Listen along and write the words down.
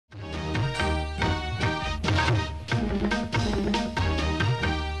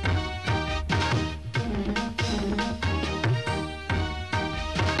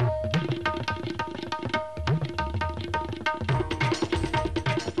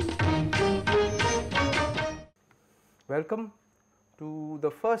Welcome to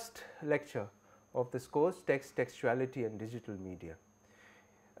the first lecture of this course, Text, Textuality and Digital Media.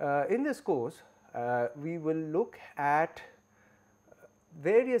 In this course, we will look at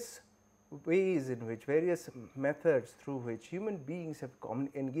various ways in which, various methods through which human beings have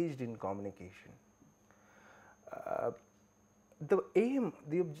engaged in communication. The aim,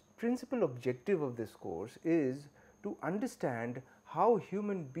 the principal objective of this course is to understand how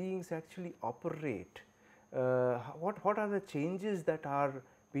human beings actually operate. What are the changes that are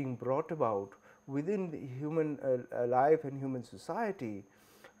being brought about within the human life and human society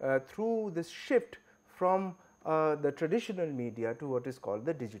through this shift from the traditional media to what is called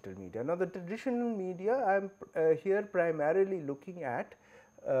the digital media. Now, the traditional media I am here primarily looking at,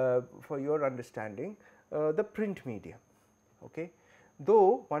 for your understanding, the print media. Okay.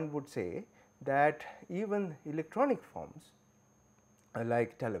 Though one would say that even electronic forms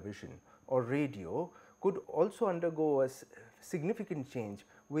like television or radio could also undergo a significant change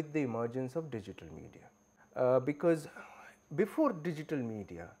with the emergence of digital media, because before digital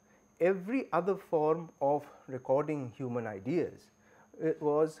media every other form of recording human ideas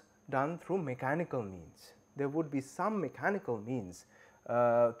was done through mechanical means. There would be some mechanical means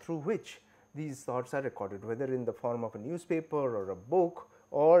through which these thoughts are recorded, whether in the form of a newspaper or a book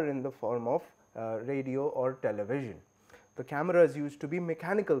or in the form of radio or television. The cameras used to be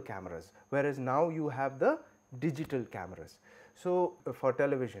mechanical cameras, whereas now you have the digital cameras. So, for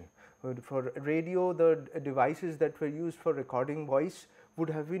television, for radio, the devices that were used for recording voice would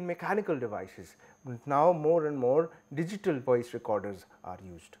have been mechanical devices. Now, more and more digital voice recorders are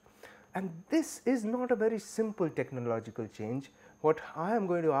used. And this is not a very simple technological change. What I am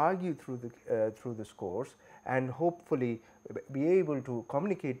going to argue through this course and hopefully be able to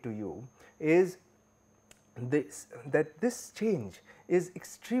communicate to you is that this change is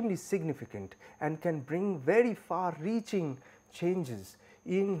extremely significant and can bring very far reaching changes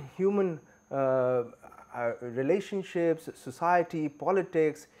in human relationships, society,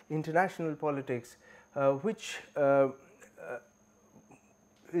 politics, international politics, which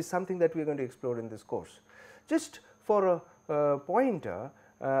is something that we are going to explore in this course. Just for a pointer,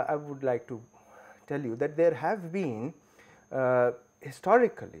 I would like to tell you that there have been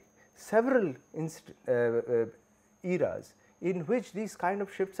historically several eras in which these kind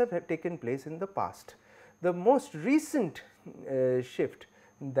of shifts have taken place in the past. The most recent shift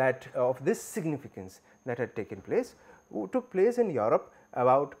that of this significance that had taken place took place in Europe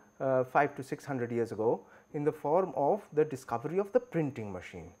about 500 to 600 years ago in the form of the discovery of the printing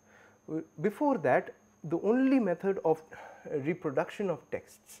machine. Before that, the only method of reproduction of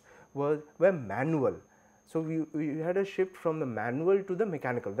texts were manual. So, we had a shift from the manual to the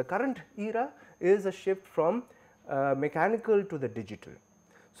mechanical. The current era is a shift from mechanical to the digital.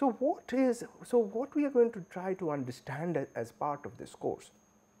 So, what we are going to try to understand as part of this course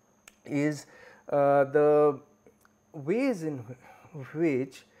is the ways in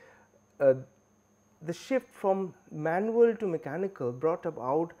which the shift from manual to mechanical brought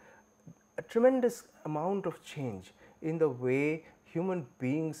about a tremendous amount of change in the way human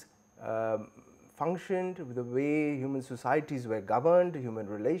beings functioned, the way human societies were governed, human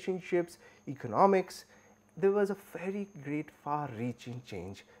relationships, economics. There was a very great far reaching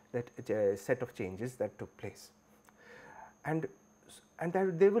change, that set of changes that took place, and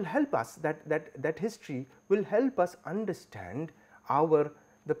that they will help us, that history will help us understand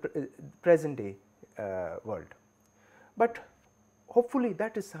the present day world. But hopefully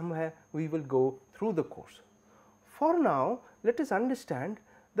that is somewhere we will go through the course. For now, let us understand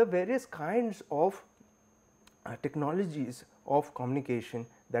the various kinds of technologies of communication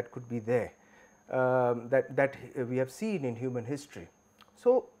that could be there, that we have seen in human history.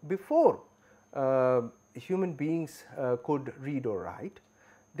 So, before human beings could read or write,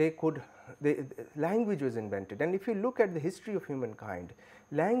 language was invented, and if you look at the history of humankind,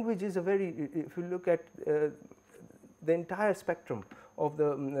 language is if you look at the entire spectrum of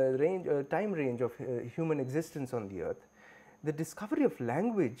the time range of human existence on the earth, the discovery of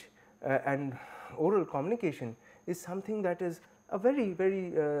language and oral communication is something that is a very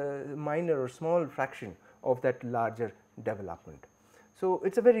minor or small fraction of that larger development. So,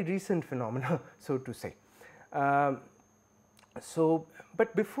 it is a very recent phenomenon, so to say. But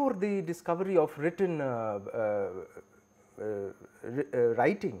before the discovery of written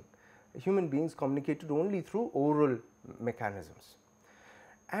writing, human beings communicated only through oral mechanisms.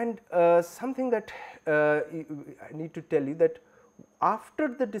 And something that I need to tell you, that after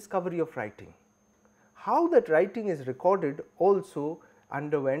the discovery of writing, how that writing is recorded also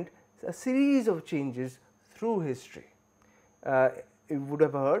underwent a series of changes through history. You would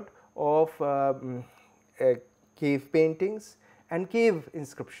have heard of cave paintings and cave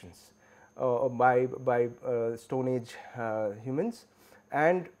inscriptions by Stone Age humans.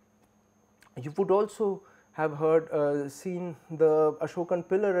 And you would also have seen the Ashokan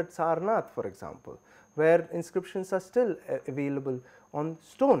pillar at Sarnath, for example, where inscriptions are still available on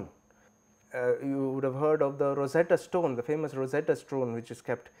stone. You would have heard of the Rosetta Stone, the famous Rosetta Stone, which is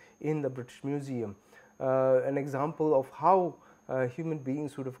kept in the British Museum, an example of how human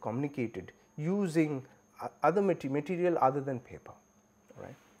beings would have communicated using other material other than paper.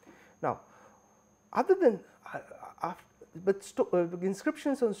 Right. Now, other than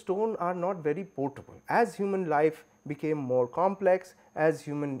inscriptions on stone are not very portable. As human life became more complex, as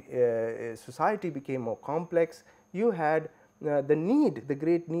human society became more complex, you had the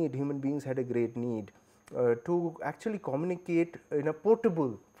great need, human beings had a great need to actually communicate in a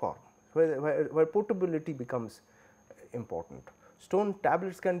portable form, where portability becomes important. Stone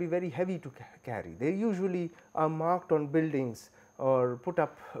tablets can be very heavy to carry. They usually are marked on buildings or put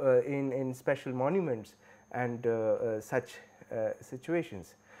up in special monuments and such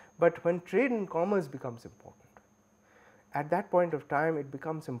situations. But when trade and commerce becomes important, at that point of time it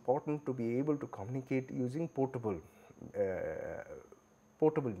becomes important to be able to communicate using portable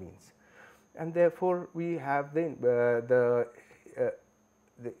means, and therefore we have the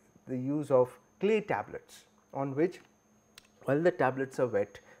use of clay tablets, on which, while the tablets are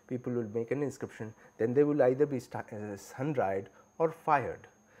wet, people will make an inscription, then they will either be sun dried or fired.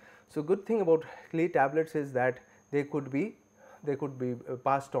 So, good thing about clay tablets is that they could be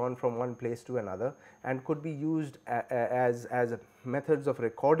passed on from one place to another and could be used as methods of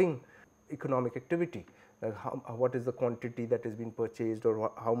recording economic activity, like what is the quantity that has been purchased,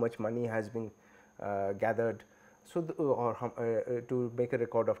 or how much money has been gathered, so to make a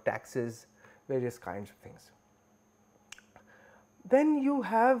record of taxes, various kinds of things. Then you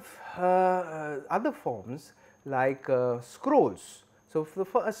have other forms like scrolls. So, the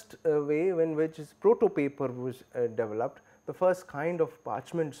first way in which proto paper was developed, the first kind of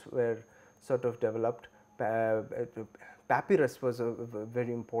parchments were sort of developed. Papyrus was a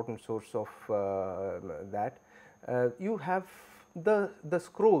very important source of that. You have the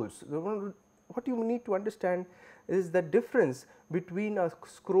scrolls. What you need to understand is the difference between a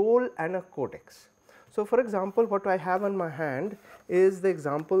scroll and a codex. So, for example, what I have on my hand is the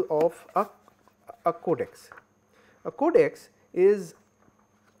example of a codex. A codex is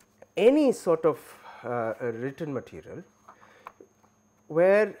any sort of written material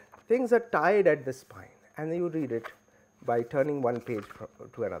where things are tied at the spine, and you read it by turning one page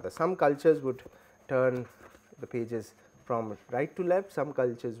to another. Some cultures would turn the pages from right to left, some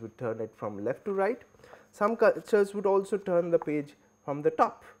cultures would turn it from left to right, some cultures would also turn the page from the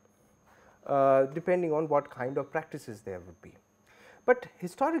top, depending on what kind of practices there would be. But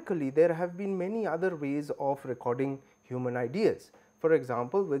historically there have been many other ways of recording human ideas. For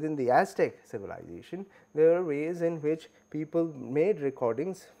example, within the Aztec civilization, there are ways in which people made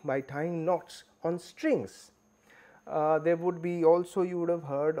recordings by tying knots on strings. There would be also, you would have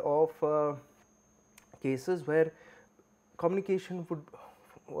heard of cases where communication would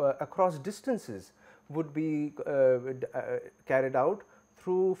across distances would be carried out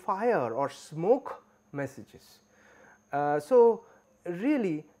through fire or smoke messages. So,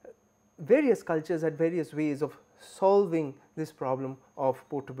 really various cultures had various ways of solving this problem of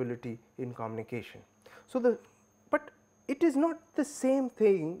portability in communication. So, but it is not the same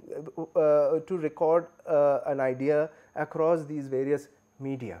thing to record an idea across these various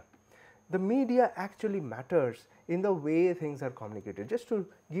media. The media actually matters in the way things are communicated. Just to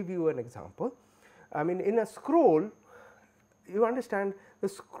give you an example, I mean, in a scroll, you understand, the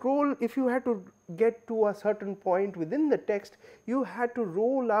scroll, if you had to get to a certain point within the text, you had to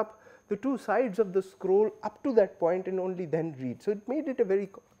roll up the two sides of the scroll up to that point and only then read. So, it made it a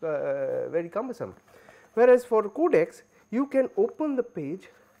very cumbersome. Whereas, for codex, you can open the page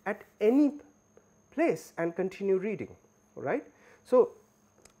at any place and continue reading, right. So,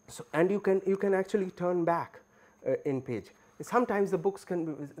 and you can actually turn back in page. Sometimes the books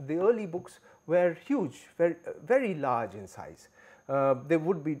the early books were huge, very large in size. They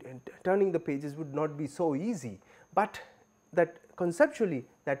would be, turning the pages would not be so easy, but that conceptually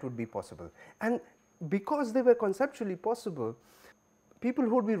that would be possible. And because they were conceptually possible, people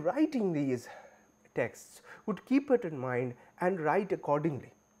who would be writing these texts would keep it in mind and write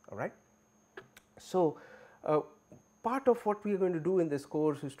accordingly, all right. So, part of what we are going to do in this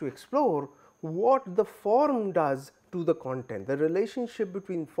course is to explore what the form does to the content, the relationship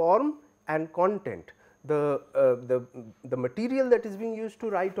between form and content, the material that is being used to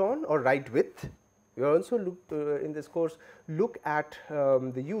write on or write with. We also in this course look at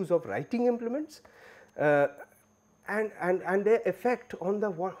the use of writing implements, and their effect on the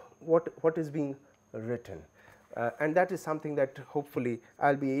what is being written, and that is something that hopefully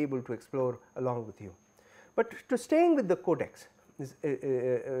I will be able to explore along with you. But to staying with the codex,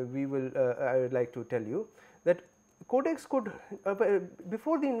 we will I would like to tell you that codex could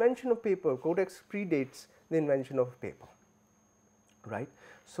before the invention of paper, codex predates the invention of paper, right.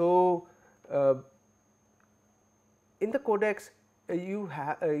 So, in the codex you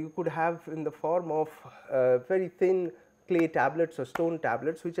could have in the form of very thin clay tablets or stone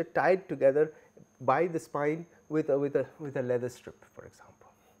tablets, which are tied together by the spine with a leather strip, for example.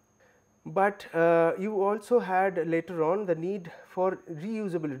 But you also had later on the need for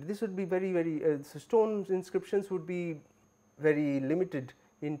reusability. This would be so stone inscriptions would be very limited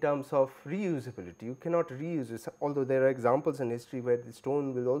in terms of reusability. You cannot reuse this, although there are examples in history where the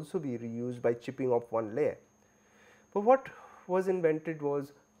stone will also be reused by chipping off one layer. But what was invented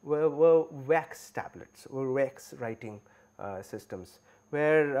were wax tablets or wax writing systems,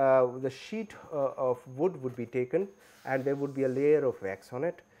 where the sheet of wood would be taken and there would be a layer of wax on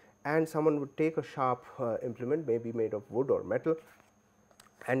it, and someone would take a sharp implement, maybe made of wood or metal,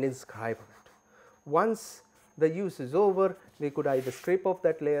 and inscribe on it. Once the use is over, they could either scrape off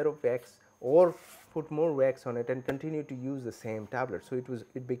that layer of wax or put more wax on it and continue to use the same tablet. So,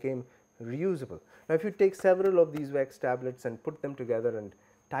 it became reusable. Now, if you take several of these wax tablets and put them together and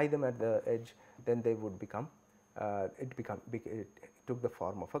tie them at the edge, then they would become it took the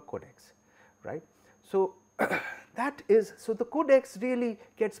form of a codex, right. So, so the codex really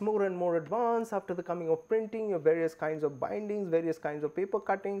gets more and more advanced after the coming of printing. You have various kinds of bindings, various kinds of paper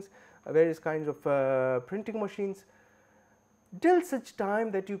cuttings, various kinds of printing machines, till such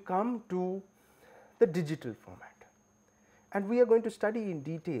time that you come to the digital format. And we are going to study in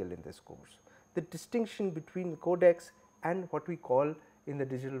detail in this course the distinction between the codex and what we call in the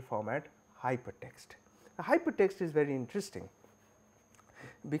digital format hypertext. The hypertext is very interesting,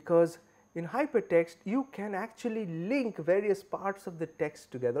 because in hypertext you can actually link various parts of the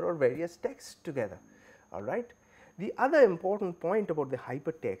text together or various texts together, all right. The other important point about the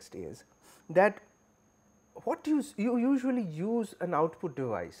hypertext is that what you usually use an output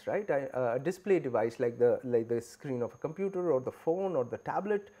device, right, a display device like the screen of a computer or the phone or the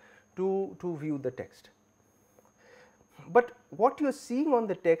tablet to view the text. But what you are seeing on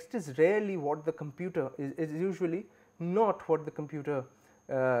the text is rarely what the computer is usually not what the computer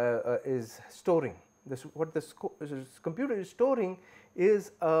is storing. What the computer is storing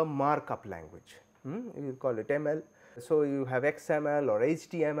is a markup language, you call it ML. So, you have XML or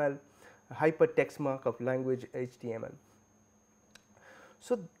HTML, hypertext markup language HTML.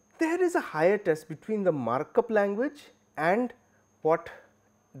 So, there is a higher test between the markup language and what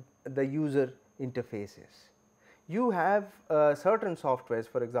the user interface is. You have certain softwares,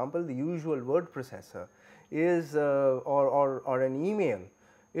 for example, the usual word processor is or an email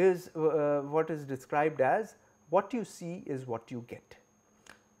is what is described as what you see is what you get.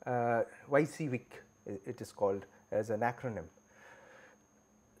 YCWIC it is called as an acronym.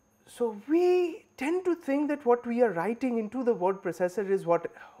 So, we tend to think that what we are writing into the word processor is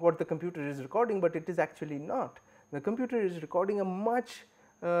what the computer is recording, but it is actually not. The computer is recording a much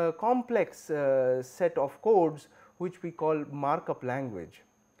complex set of codes which we call markup language.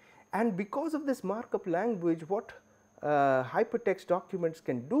 And because of this markup language, what hypertext documents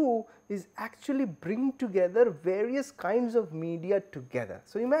can do is actually bring together various kinds of media together.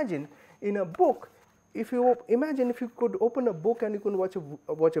 So, imagine in a book, if you could open a book and you could watch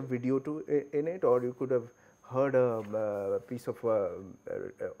a video in it, or you could have heard a piece of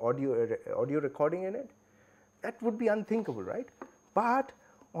audio recording in it, that would be unthinkable, right. But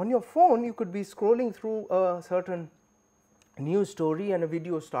on your phone you could be scrolling through a certain news story and a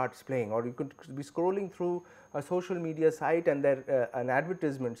video starts playing, or you could be scrolling through a social media site and there an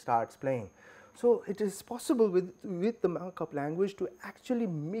advertisement starts playing. So, it is possible with the markup language to actually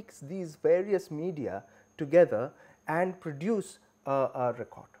mix these various media together and produce a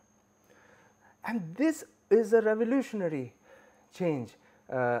record. And this is a revolutionary change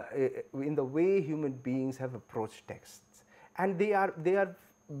in the way human beings have approached texts, and they are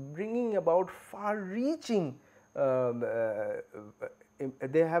bringing about far-reaching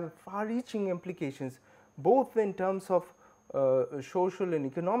they have far-reaching implications, both in terms of social and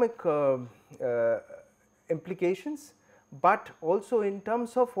economic implications, but also in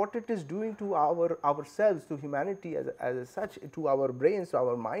terms of what it is doing to ourselves, to humanity as such, to our brains, to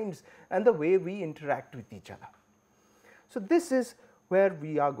our minds, and the way we interact with each other. So, this is where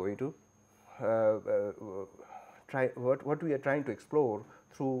we are going to try what we are trying to explore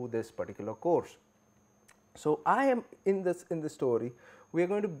through this particular course. So, I am in this story, we are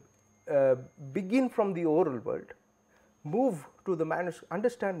going to begin from the oral world, move to the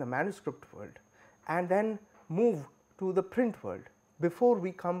understand the manuscript world, and then move to the print world before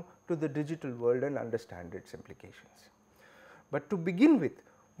we come to the digital world and understand its implications. But to begin with,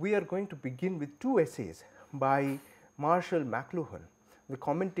 we are going to begin with two essays by Marshall McLuhan, the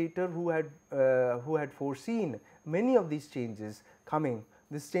commentator who had foreseen many of these changes coming,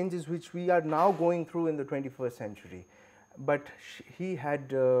 these changes which we are now going through in the 21st century. But he had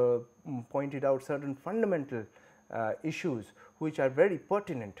pointed out certain fundamental issues which are very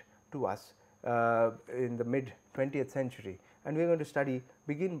pertinent to us in the mid 20th century, and we are going to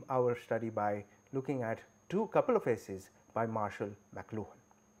begin our study by looking at couple of essays by Marshall McLuhan.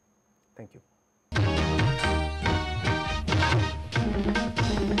 Thank you.